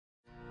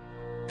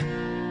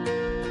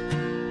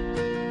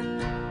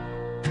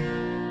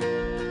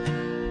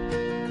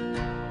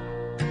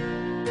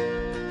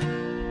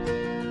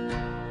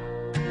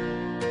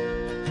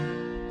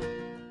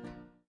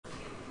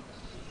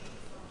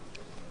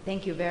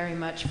thank you very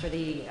much for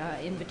the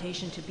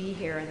invitation to be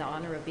here and the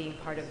honor of being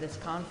part of this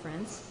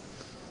conference.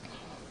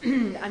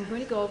 I'm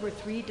going to go over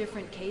 3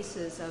 different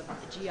cases of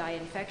GI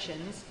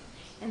infections.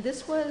 And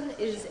this one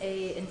is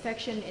an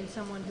infection in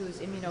someone who is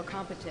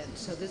immunocompetent.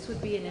 So this would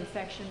be an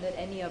infection that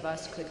any of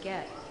us could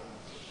get.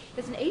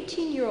 It's an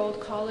 18-year-old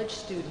college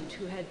student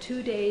who had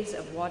 2 days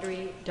of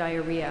watery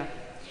diarrhea.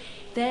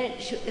 Then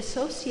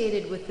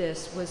associated with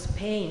this was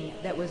pain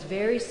that was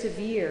very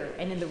severe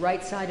and in the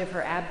right side of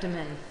her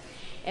abdomen.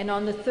 And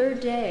on the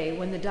 3rd day,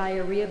 when the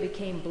diarrhea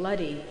became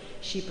bloody,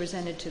 she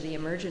presented to the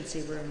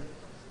emergency room.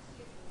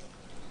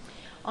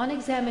 On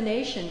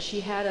examination,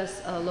 she had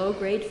a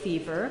low-grade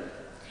fever.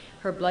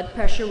 Her blood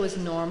pressure was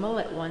normal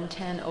at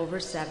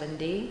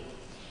 110/70.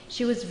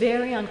 She was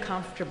very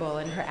uncomfortable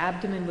and her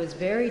abdomen was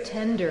very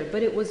tender,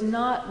 but it was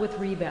not with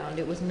rebound.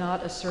 It was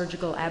not a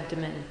surgical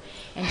abdomen,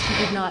 and she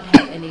did not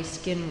have any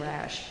skin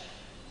rash.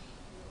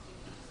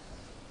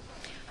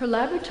 Her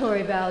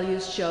laboratory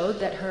values showed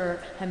that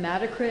her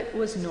hematocrit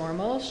was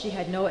normal. She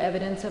had no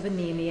evidence of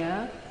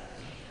anemia.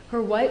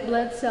 Her white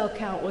blood cell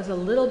count was a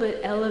little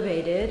bit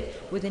elevated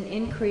with an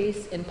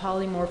increase in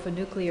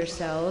polymorphonuclear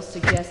cells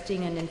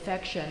suggesting an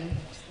infection,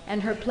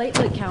 and her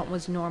platelet count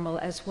was normal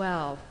as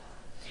well.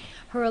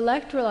 Her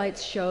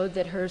electrolytes showed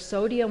that her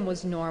sodium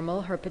was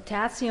normal, her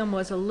potassium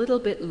was a little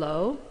bit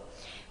low,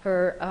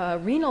 her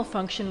renal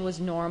function was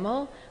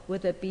normal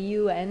with a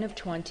BUN of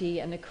 20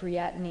 and a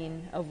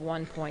creatinine of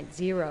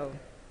 1.0.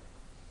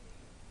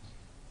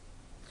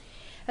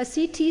 A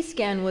CT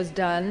scan was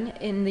done.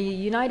 In the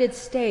United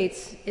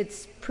States,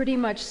 it's pretty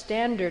much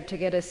standard to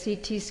get a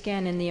CT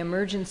scan in the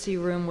emergency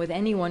room with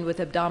anyone with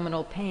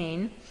abdominal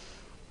pain.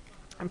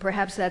 And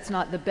perhaps that's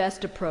not the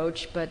best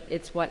approach, but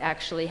it's what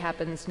actually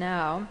happens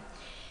now.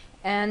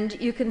 And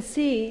you can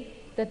see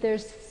that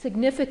there's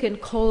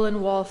significant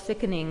colon wall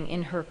thickening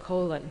in her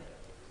colon.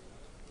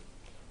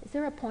 Is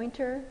there a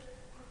pointer?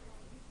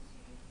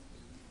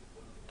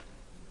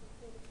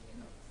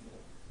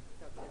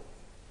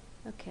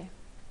 Okay.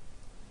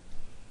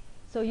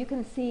 So you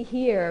can see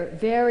here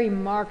very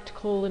marked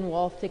colon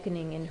wall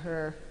thickening in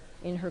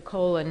her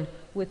colon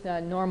with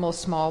a normal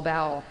small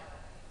bowel.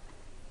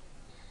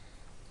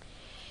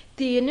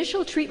 The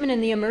initial treatment in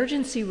the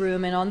emergency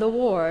room and on the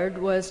ward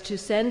was to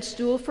send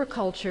stool for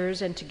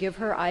cultures and to give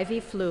her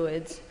IV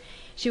fluids.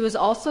 She was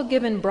also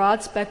given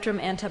broad-spectrum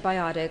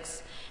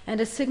antibiotics, and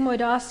a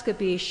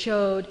sigmoidoscopy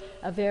showed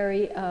a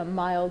very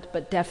mild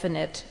but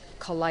definite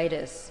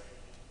colitis.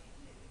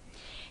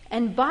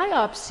 And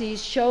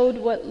biopsies showed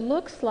what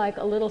looks like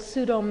a little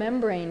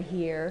pseudomembrane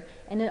here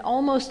and an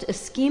almost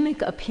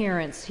ischemic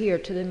appearance here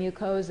to the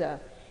mucosa.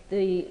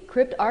 The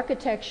crypt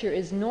architecture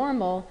is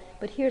normal,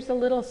 but here's a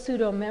little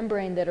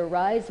pseudomembrane that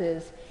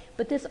arises.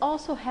 But this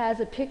also has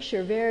a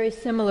picture very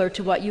similar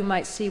to what you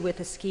might see with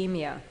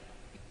ischemia.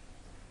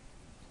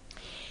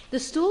 The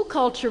stool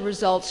culture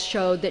results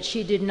showed that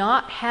she did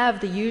not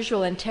have the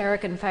usual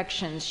enteric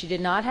infections. She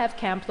did not have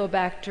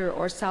Campylobacter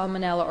or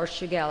Salmonella or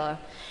Shigella,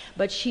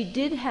 but she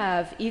did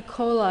have E.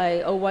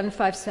 coli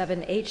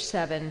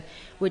 0157H7,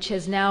 which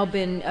has now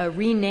been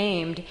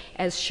renamed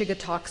as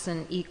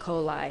Shigatoxin E.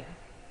 coli.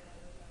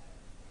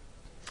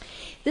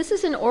 This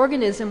is an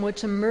organism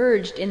which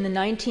emerged in the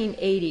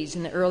 1980s,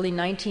 in the early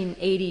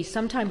 1980s,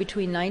 sometime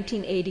between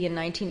 1980 and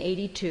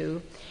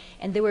 1982,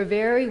 and there were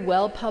very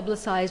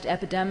well-publicized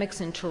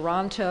epidemics in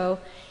Toronto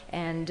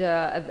and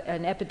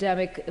an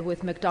epidemic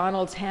with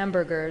McDonald's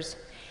hamburgers.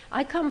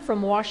 I come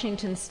from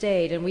Washington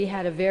State, and we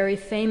had a very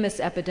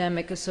famous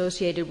epidemic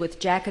associated with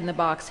Jack in the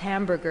Box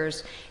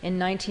hamburgers in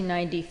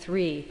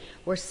 1993,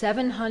 where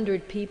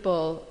 700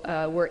 people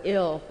were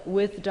ill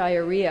with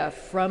diarrhea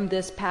from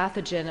this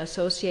pathogen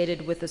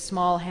associated with the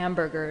small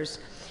hamburgers,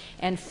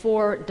 and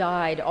 4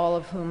 died, all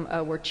of whom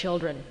were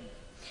children.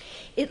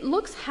 It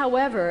looks,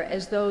 however,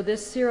 as though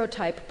this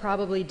serotype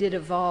probably did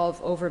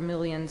evolve over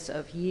millions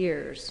of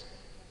years.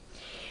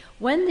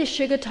 When the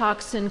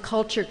Shigatoxin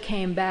culture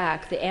came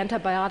back, the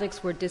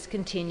antibiotics were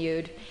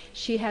discontinued.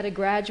 She had a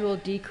gradual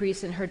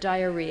decrease in her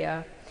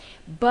diarrhea,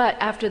 but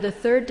after the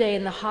 3rd day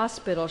in the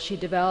hospital, she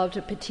developed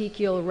a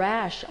petechial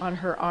rash on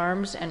her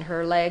arms and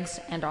her legs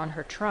and on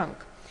her trunk,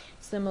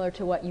 similar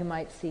to what you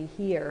might see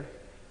here.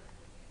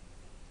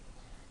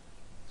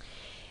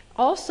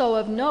 Also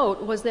of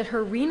note was that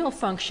her renal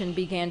function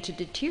began to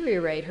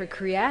deteriorate. Her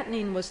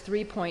creatinine was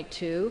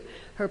 3.2,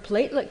 her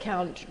platelet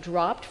count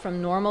dropped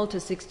from normal to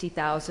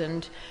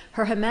 60,000,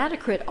 her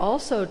hematocrit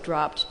also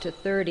dropped to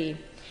 30,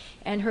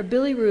 and her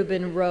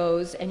bilirubin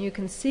rose, and you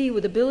can see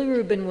the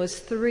bilirubin was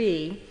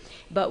 3,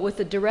 but with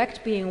the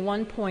direct being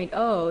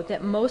 1.0,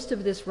 that most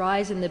of this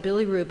rise in the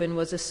bilirubin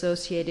was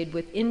associated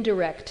with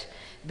indirect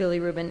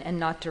bilirubin and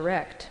not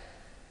direct.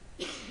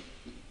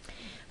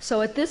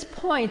 So at this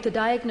point, the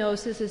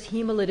diagnosis is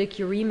hemolytic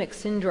uremic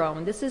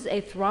syndrome. This is a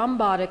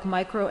thrombotic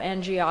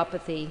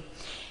microangiopathy,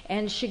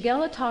 and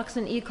Shigella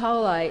toxin E.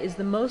 coli is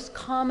the most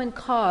common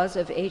cause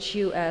of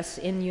HUS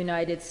in the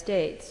United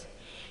States.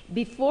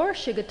 Before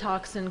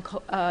Shigatoxin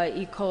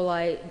E.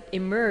 coli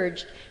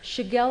emerged,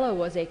 Shigella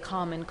was a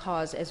common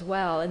cause as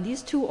well, and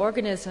these 2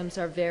 organisms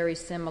are very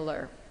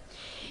similar.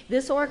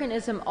 This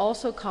organism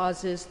also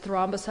causes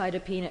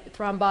thrombotic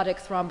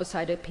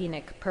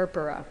thrombocytopenic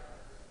purpura.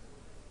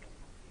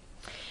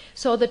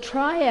 So the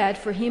triad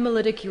for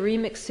hemolytic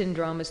uremic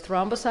syndrome is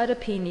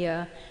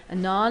thrombocytopenia, a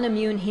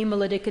non-immune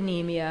hemolytic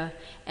anemia,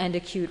 and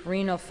acute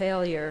renal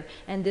failure,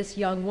 and this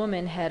young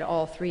woman had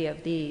all three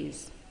of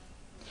these.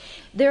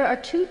 There are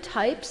two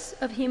types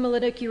of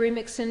hemolytic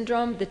uremic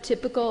syndrome, the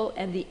typical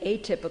and the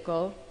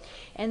atypical.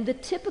 And the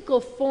typical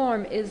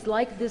form is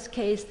like this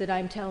case that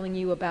I'm telling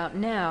you about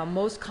now,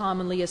 most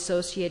commonly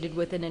associated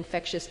with an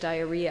infectious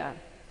diarrhea.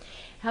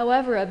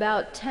 However,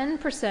 about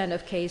 10%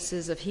 of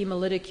cases of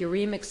hemolytic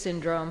uremic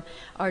syndrome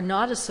are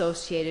not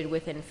associated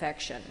with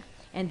infection,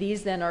 and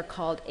these then are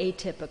called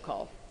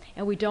atypical.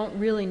 And we don't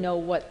really know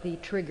what the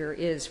trigger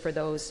is for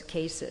those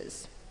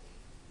cases.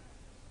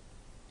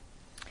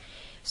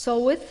 So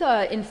with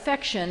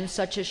infection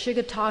such as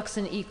Shiga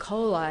toxin E.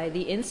 coli,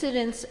 the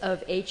incidence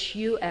of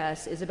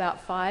HUS is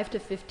about 5 to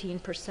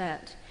 15%.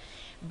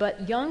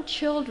 But young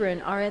children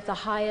are at the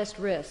highest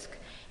risk,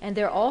 and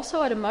they're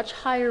also at a much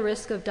higher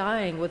risk of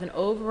dying with an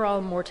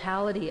overall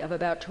mortality of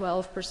about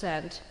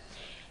 12%.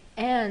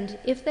 And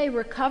if they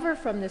recover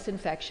from this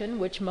infection,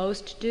 which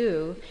most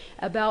do,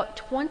 about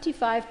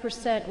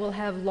 25% will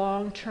have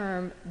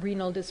long-term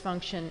renal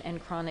dysfunction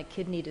and chronic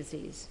kidney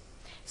disease,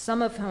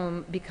 some of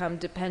whom become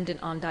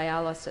dependent on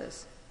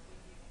dialysis.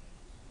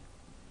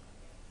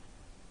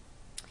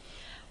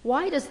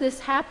 Why does this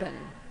happen?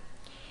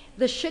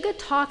 The Shiga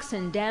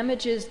toxin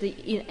damages the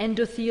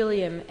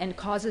endothelium and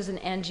causes an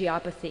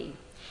angiopathy.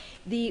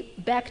 The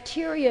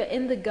bacteria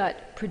in the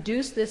gut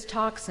produce this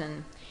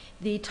toxin.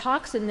 The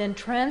toxin then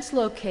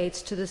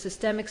translocates to the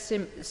systemic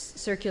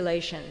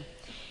circulation.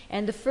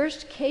 And the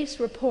first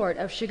case report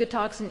of Shiga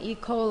toxin E.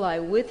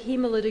 coli with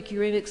hemolytic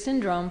uremic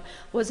syndrome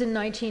was in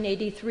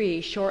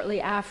 1983,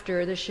 shortly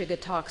after the Shiga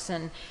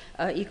toxin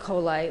E.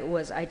 coli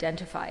was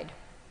identified.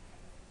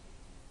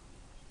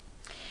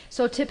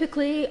 So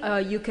typically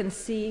you can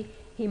see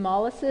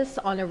hemolysis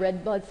on a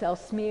red blood cell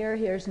smear.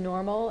 Here's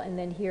normal, and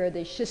then here are the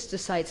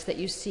schistocytes that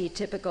you see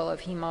typical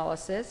of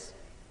hemolysis.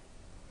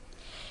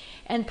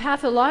 And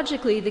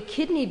pathologically, the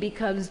kidney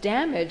becomes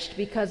damaged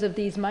because of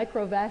these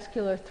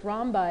microvascular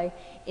thrombi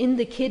in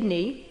the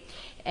kidney,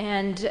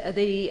 and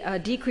the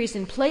decrease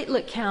in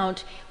platelet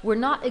count, we're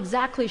not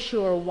exactly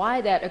sure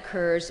why that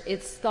occurs.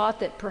 It's thought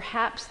that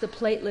perhaps the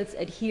platelets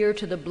adhere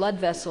to the blood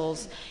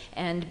vessels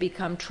and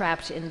become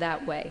trapped in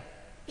that way.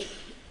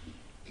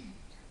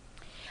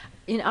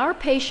 In our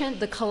patient,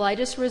 the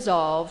colitis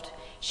resolved.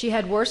 She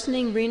had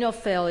worsening renal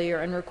failure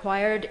and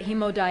required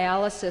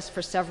hemodialysis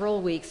for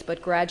several weeks,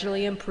 but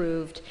gradually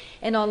improved,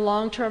 and on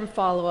long-term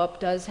follow-up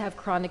does have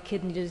chronic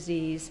kidney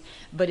disease,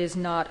 but is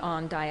not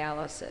on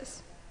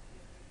dialysis.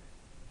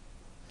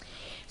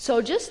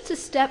 So just to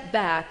step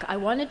back, I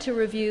wanted to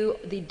review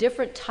the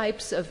different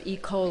types of E.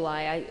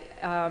 coli.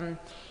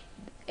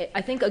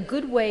 I think a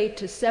good way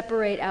to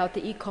separate out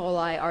the E.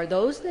 coli are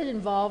those that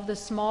involve the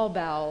small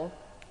bowel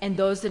and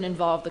those that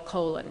involve the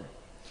colon.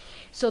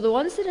 So the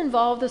ones that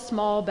involve the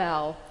small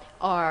bowel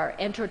are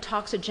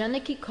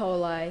enterotoxigenic E.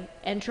 coli,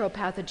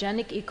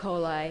 enteropathogenic E.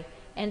 coli,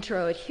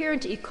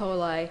 enteroadherent E.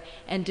 coli,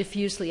 and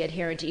diffusely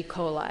adherent E.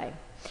 coli.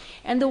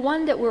 And the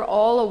one that we're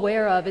all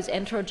aware of is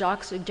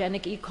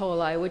enterotoxigenic E.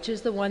 coli, which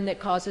is the one that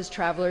causes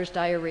travelers'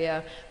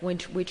 diarrhea when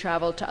we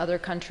travel to other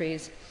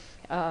countries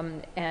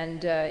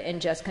and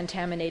ingest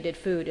contaminated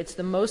food. It's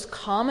the most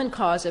common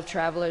cause of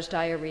travelers'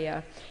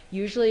 diarrhea.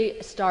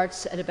 Usually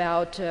starts at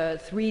about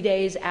 3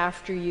 days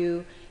after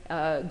you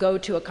go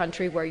to a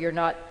country where you're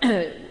not,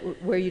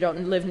 where you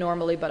don't live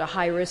normally, but a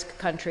high-risk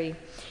country,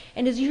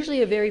 and is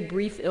usually a very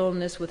brief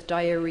illness with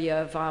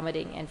diarrhea,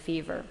 vomiting, and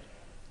fever.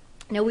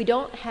 Now, we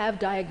don't have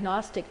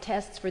diagnostic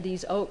tests for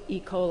these E.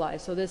 coli,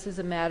 so this is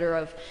a matter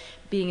of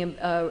being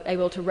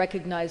able to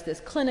recognize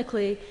this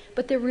clinically,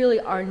 but there really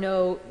are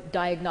no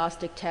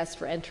diagnostic tests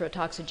for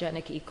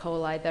enterotoxigenic E.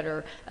 coli that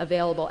are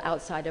available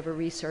outside of a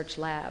research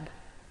lab.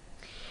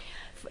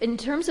 In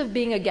terms of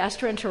being a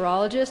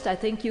gastroenterologist, I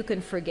think you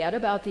can forget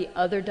about the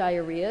other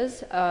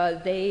diarrheas.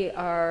 They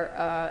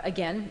are,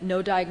 again,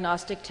 no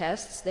diagnostic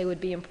tests. They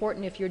would be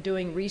important if you're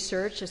doing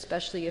research,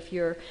 especially if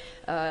you're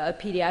a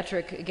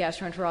pediatric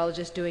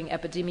gastroenterologist doing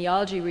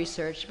epidemiology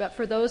research. But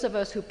for those of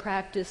us who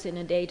practice in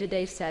a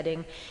day-to-day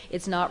setting,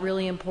 it's not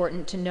really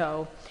important to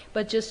know.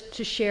 But just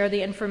to share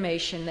the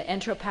information, the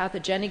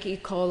enteropathogenic E.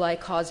 coli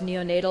cause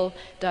neonatal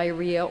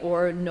diarrhea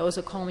or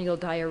nosocomial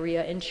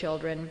diarrhea in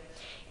children.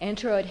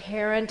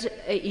 Enteroadherent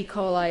E.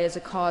 coli is a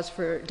cause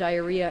for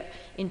diarrhea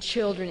in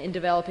children in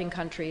developing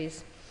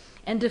countries,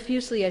 and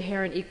diffusely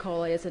adherent E.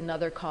 coli is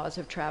another cause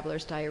of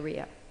travelers'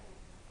 diarrhea.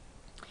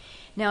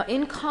 Now,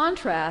 in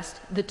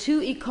contrast, the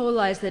two E.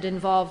 coli that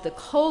involve the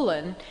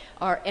colon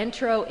are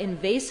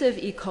enteroinvasive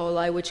E.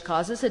 coli, which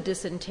causes a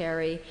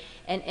dysentery,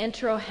 and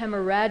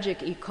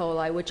enterohemorrhagic E.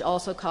 coli, which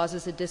also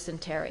causes a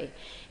dysentery.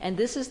 And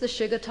this is the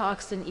Shiga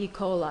toxin E.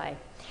 coli.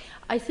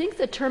 I think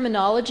the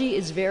terminology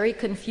is very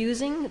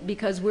confusing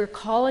because we're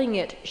calling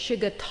it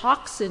Shiga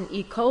toxin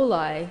E.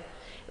 coli,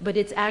 but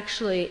it's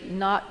actually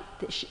not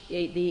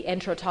the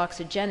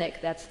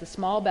enterotoxigenic, that's the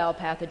small bowel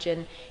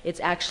pathogen, it's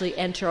actually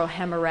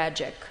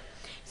enterohemorrhagic.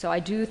 So I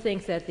do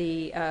think that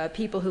the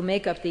people who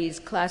make up these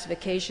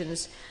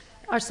classifications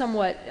are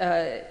somewhat,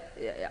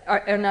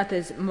 are not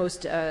the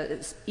most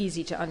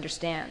easy to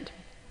understand.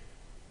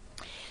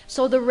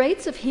 So the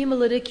rates of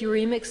hemolytic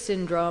uremic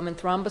syndrome and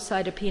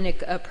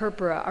thrombocytopenic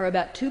purpura are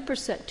about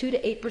 2% to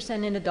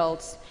 8% in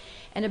adults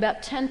and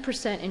about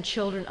 10% in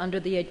children under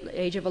the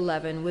age of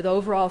 11, with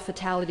overall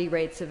fatality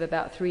rates of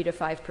about 3 to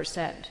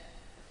 5%.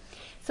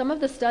 Some of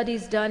the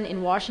studies done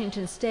in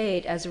Washington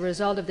State as a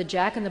result of the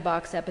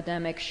Jack-in-the-Box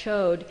epidemic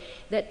showed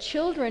that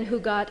children who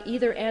got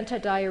either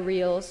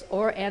antidiarrheals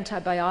or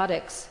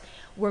antibiotics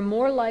were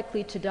more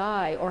likely to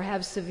die or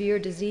have severe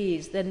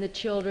disease than the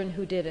children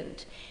who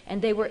didn't.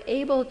 And they were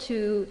able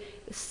to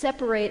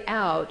separate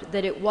out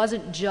that it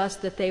wasn't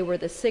just that they were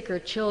the sicker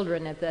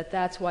children and that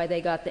that's why they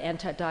got the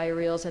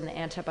antidiarrheals and the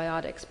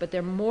antibiotics, but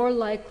they're more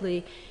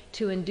likely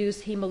to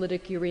induce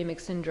hemolytic uremic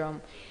syndrome.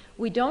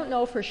 We don't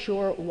know for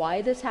sure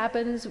why this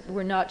happens.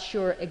 We're not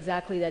sure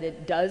exactly that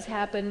it does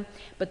happen,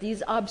 but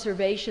these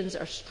observations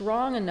are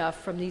strong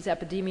enough from these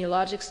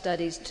epidemiologic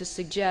studies to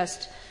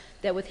suggest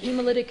that with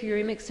hemolytic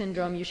uremic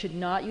syndrome, you should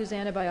not use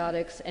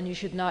antibiotics and you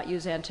should not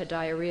use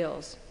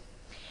antidiarrheals.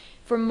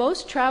 For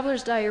most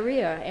travelers'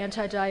 diarrhea,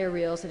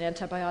 antidiarrheals and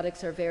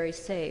antibiotics are very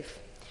safe.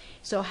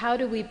 So how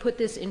do we put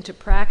this into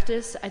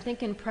practice? I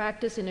think in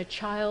practice in a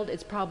child,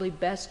 it's probably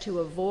best to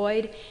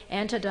avoid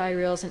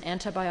antidiarrheals and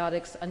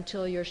antibiotics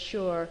until you're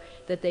sure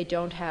that they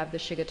don't have the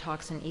Shiga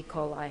toxin E.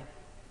 coli.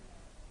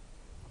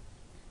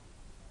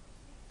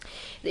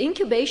 The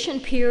incubation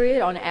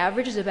period on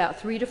average is about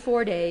 3 to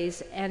 4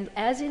 days, and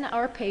as in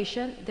our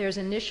patient, there's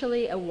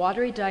initially a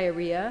watery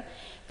diarrhea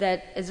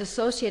that is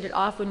associated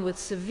often with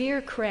severe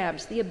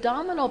cramps. The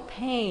abdominal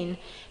pain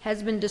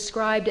has been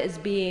described as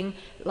being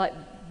like,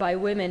 by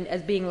women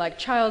as being like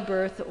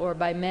childbirth, or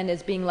by men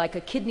as being like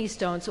a kidney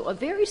stone, so a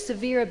very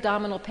severe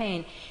abdominal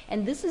pain.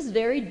 And this is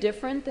very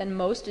different than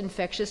most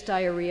infectious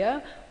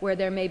diarrhea, where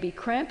there may be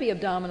crampy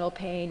abdominal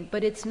pain,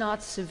 but it's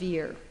not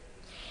severe.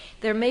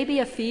 There may be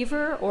a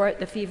fever, or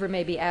the fever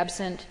may be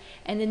absent,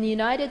 and in the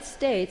United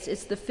States,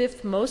 it's the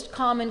 5th most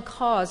common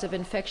cause of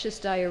infectious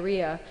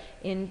diarrhea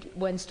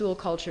when stool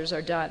cultures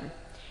are done.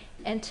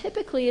 And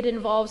typically it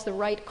involves the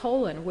right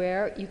colon,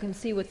 where you can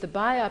see with the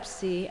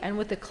biopsy and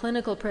with the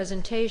clinical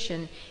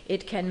presentation,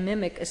 it can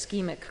mimic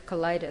ischemic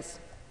colitis.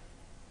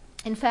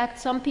 In fact,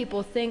 some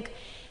people think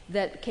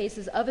that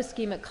cases of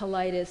ischemic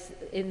colitis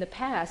in the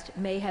past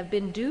may have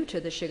been due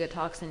to the Shiga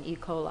toxin E.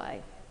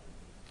 coli.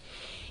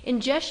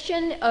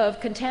 Ingestion of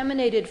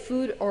contaminated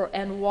food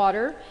and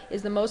water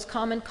is the most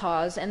common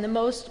cause, and the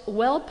most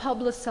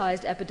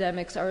well-publicized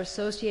epidemics are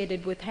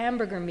associated with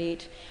hamburger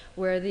meat,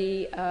 where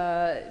the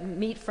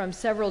meat from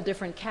several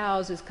different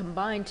cows is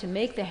combined to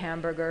make the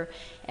hamburger,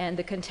 and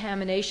the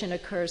contamination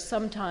occurs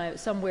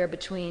somewhere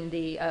between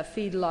the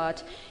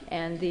feedlot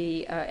and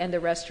the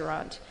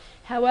restaurant.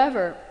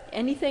 However,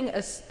 anything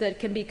that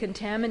can be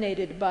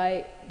contaminated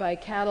by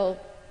cattle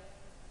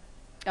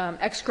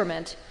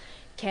excrement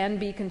can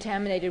be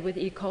contaminated with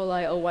E.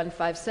 coli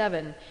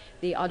 0157.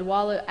 The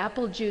Odwalla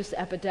apple juice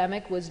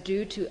epidemic was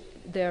due to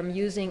them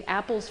using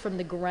apples from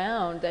the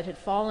ground that had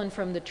fallen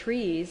from the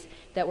trees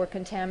that were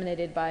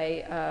contaminated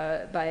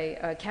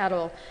by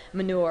cattle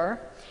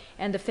manure.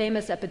 And the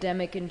famous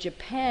epidemic in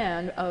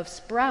Japan of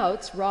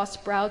sprouts, raw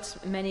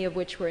sprouts, many of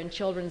which were in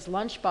children's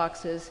lunch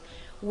boxes,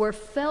 were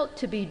felt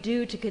to be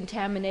due to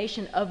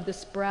contamination of the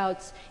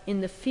sprouts in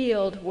the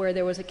field where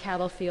there was a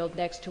cattle field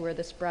next to where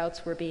the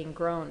sprouts were being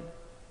grown.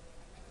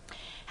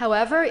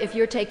 However, if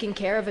you're taking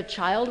care of a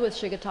child with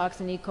Shiga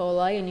toxin E.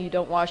 coli and you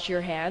don't wash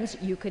your hands,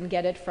 you can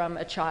get it from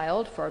a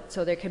child,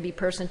 so there can be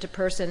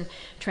person-to-person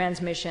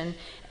transmission,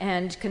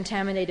 and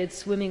contaminated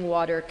swimming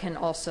water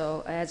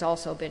has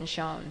also been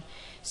shown.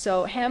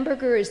 So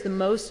hamburger is the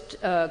most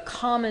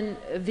common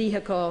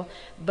vehicle,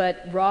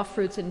 but raw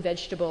fruits and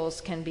vegetables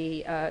can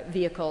be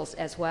vehicles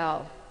as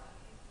well.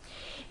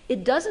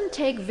 It doesn't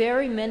take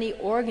very many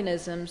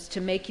organisms to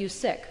make you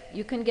sick.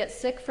 You can get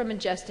sick from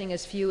ingesting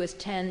as few as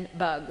 10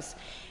 bugs.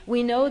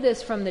 We know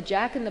this from the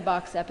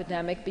Jack-in-the-Box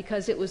epidemic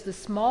because it was the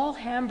small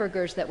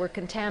hamburgers that were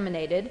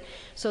contaminated.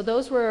 So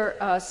those were,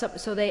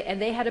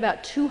 they had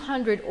about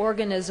 200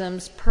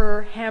 organisms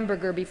per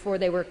hamburger before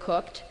they were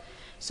cooked.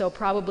 So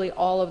probably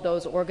all of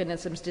those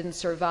organisms didn't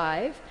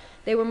survive.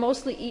 They were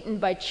mostly eaten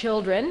by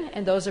children,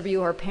 and those of you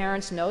who are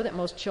parents know that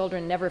most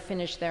children never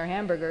finish their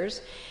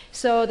hamburgers.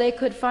 So they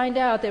could find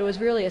out there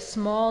was really a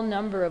small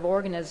number of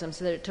organisms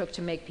that it took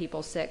to make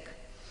people sick.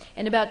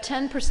 And about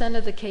 10%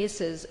 of the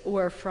cases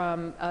were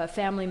from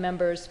family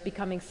members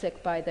becoming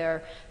sick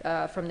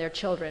from their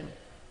children.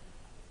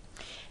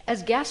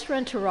 As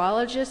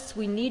gastroenterologists,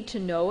 we need to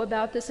know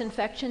about this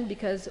infection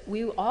because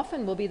we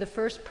often will be the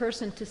first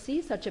person to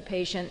see such a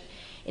patient.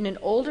 In an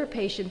older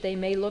patient, they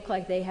may look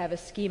like they have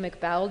ischemic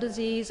bowel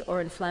disease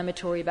or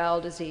inflammatory bowel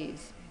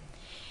disease.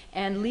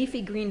 And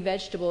leafy green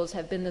vegetables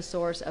have been the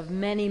source of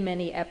many,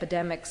 many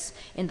epidemics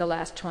in the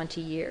last 20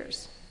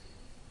 years.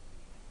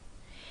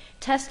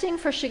 Testing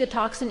for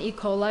Shigatoxin E.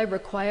 coli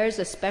requires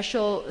a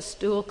special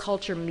stool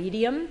culture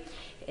medium,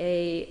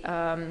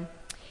 and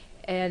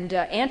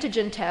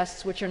antigen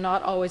tests, which are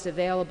not always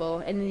available.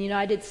 And in the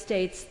United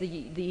States,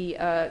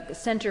 the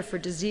Center for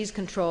Disease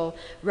Control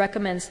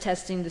recommends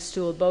testing the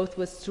stool both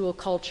with stool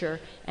culture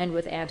and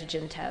with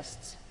antigen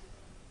tests.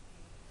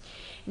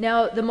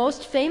 Now, the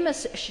most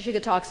famous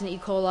Shigatoxin E.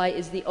 coli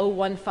is the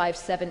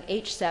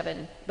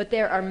 0157H7, but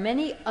there are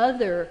many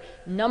other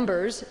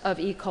numbers of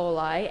E.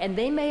 coli, and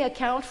they may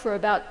account for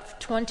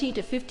about 20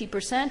 to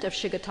 50% of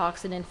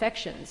Shigatoxin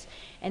infections.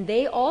 And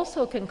they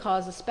also can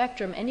cause a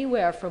spectrum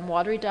anywhere from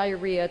watery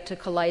diarrhea to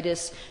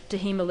colitis to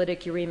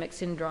hemolytic uremic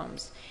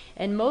syndromes.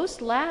 And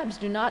most labs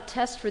do not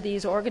test for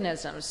these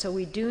organisms, so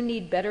we do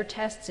need better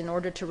tests in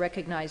order to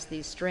recognize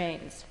these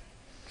strains.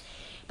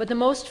 But the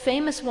most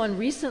famous one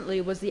recently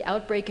was the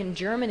outbreak in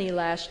Germany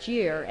last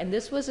year, and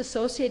this was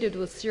associated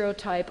with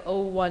serotype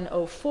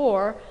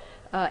 0104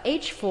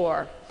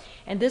 H4.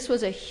 And this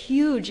was a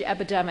huge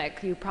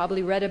epidemic you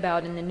probably read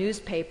about in the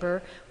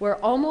newspaper, where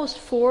almost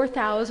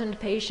 4,000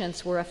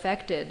 patients were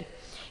affected.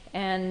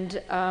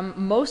 And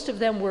most of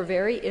them were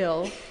very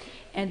ill.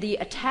 And the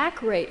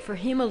attack rate for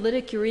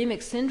hemolytic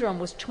uremic syndrome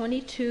was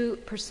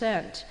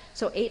 22%.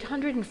 So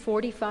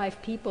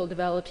 845 people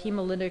developed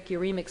hemolytic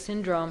uremic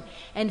syndrome,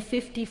 and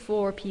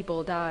 54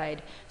 people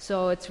died.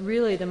 So it's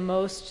really the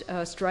most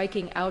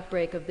striking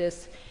outbreak of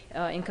this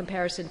in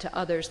comparison to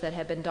others that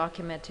have been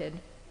documented.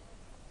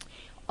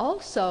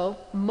 Also,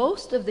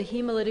 most of the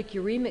hemolytic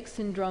uremic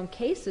syndrome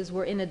cases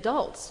were in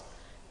adults.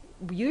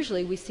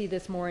 Usually we see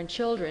this more in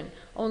children.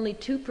 Only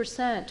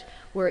 2%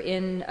 were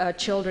in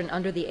children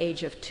under the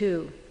age of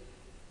 2.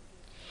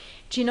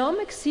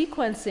 Genomic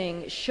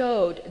sequencing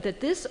showed that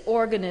this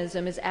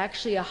organism is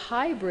actually a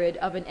hybrid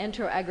of an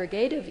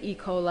enteroaggregative E.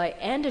 coli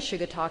and a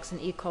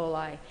Shigatoxin E.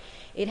 coli.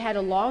 It had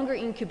a longer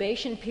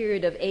incubation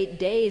period of 8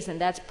 days,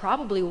 and that's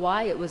probably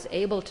why it was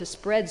able to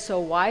spread so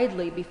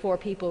widely before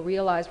people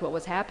realized what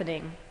was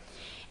happening.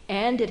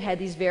 And it had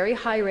these very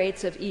high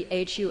rates of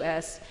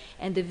HUS,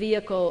 and the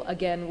vehicle,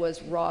 again,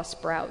 was raw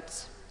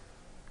sprouts.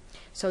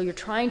 So you're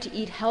trying to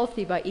eat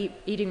healthy by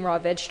eating raw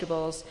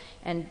vegetables,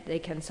 and they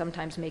can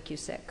sometimes make you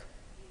sick.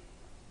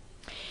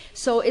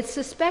 So it's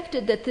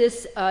suspected that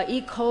this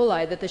E.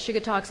 coli, that the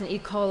Shigatoxin E.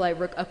 coli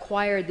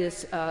acquired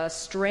this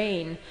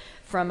strain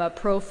from a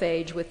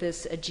prophage with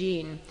this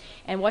gene.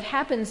 And what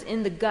happens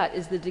in the gut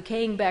is the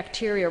decaying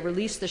bacteria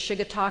release the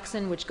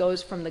Shigatoxin, which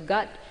goes from the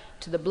gut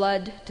to the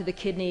blood, to the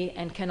kidney,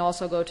 and can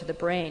also go to the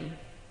brain.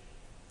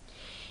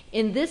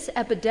 In this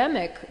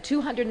epidemic,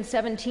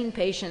 217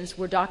 patients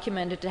were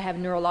documented to have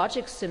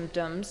neurologic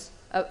symptoms.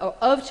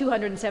 Of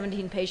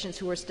 217 patients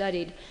who were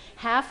studied,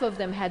 half of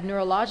them had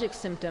neurologic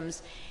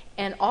symptoms,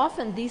 and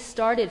often these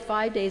started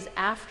 5 days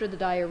after the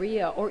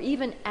diarrhea or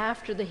even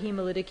after the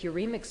hemolytic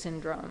uremic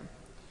syndrome.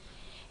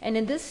 And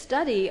in this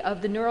study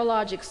of the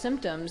neurologic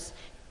symptoms,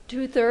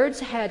 2/3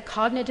 had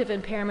cognitive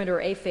impairment or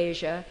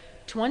aphasia,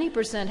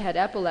 20% had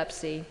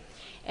epilepsy,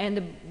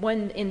 and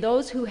in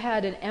those who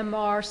had an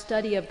MR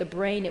study of the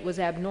brain, it was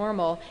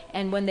abnormal,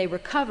 and when they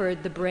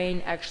recovered, the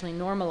brain actually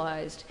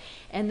normalized.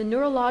 And the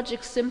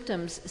neurologic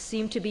symptoms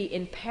seem to be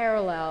in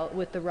parallel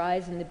with the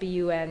rise in the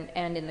BUN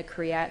and in the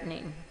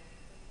creatinine.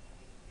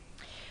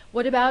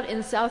 What about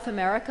in South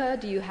America?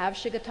 Do you have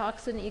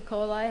Shigatoxin E.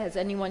 coli? Has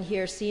anyone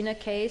here seen a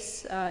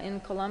case in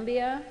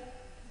Colombia?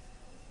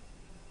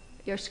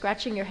 You're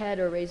scratching your head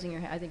or raising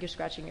your head? I think you're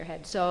scratching your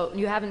head. So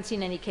you haven't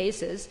seen any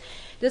cases.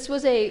 This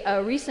was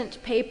a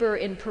recent paper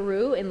in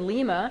Peru, in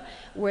Lima,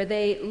 where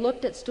they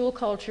looked at stool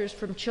cultures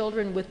from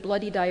children with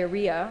bloody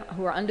diarrhea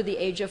who are under the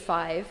age of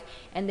 5,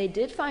 and they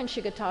did find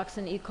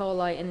Shigatoxin E.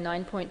 coli in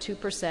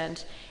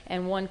 9.2%,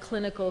 and one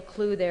clinical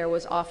clue there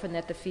was often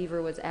that the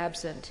fever was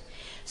absent.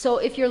 So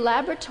if your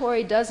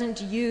laboratory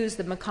doesn't use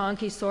the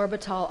McConkey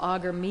sorbitol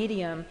agar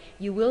medium,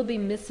 you will be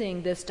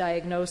missing this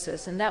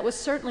diagnosis, and that was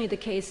certainly the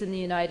case in the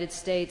United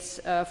States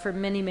for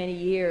many, many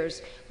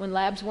years. When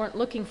labs weren't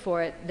looking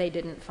for it, they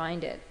didn't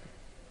find it.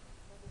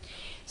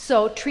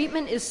 So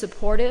treatment is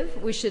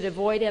supportive. We should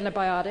avoid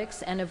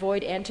antibiotics and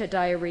avoid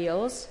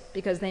antidiarrheals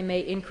because they may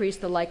increase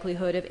the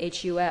likelihood of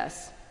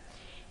HUS.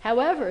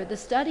 However, the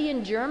study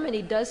in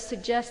Germany does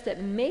suggest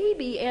that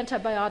maybe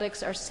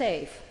antibiotics are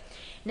safe.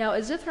 Now,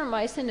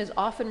 azithromycin is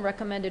often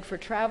recommended for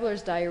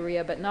traveler's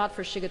diarrhea, but not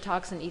for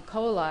Shigatoxin E.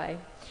 coli.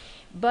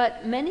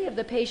 But many of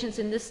the patients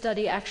in this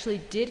study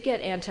actually did get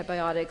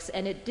antibiotics,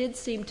 and it did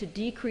seem to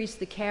decrease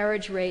the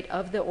carriage rate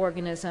of the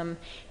organism.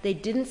 They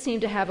didn't seem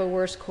to have a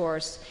worse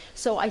course.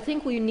 So I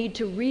think we need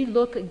to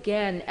relook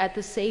again at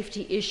the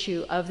safety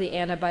issue of the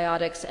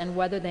antibiotics and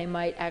whether they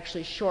might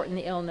actually shorten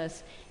the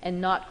illness and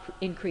not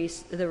increase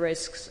the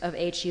risks of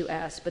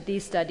HUS. But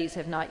these studies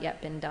have not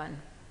yet been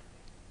done.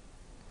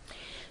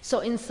 So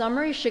in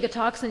summary,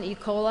 Shigatoxin E.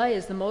 coli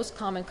is the most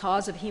common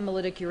cause of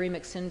hemolytic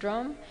uremic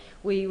syndrome.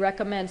 We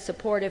recommend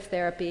supportive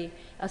therapy.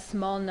 A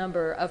small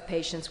number of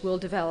patients will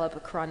develop a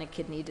chronic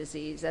kidney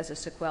disease as a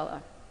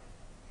sequela.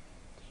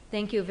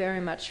 Thank you very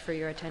much for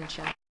your attention.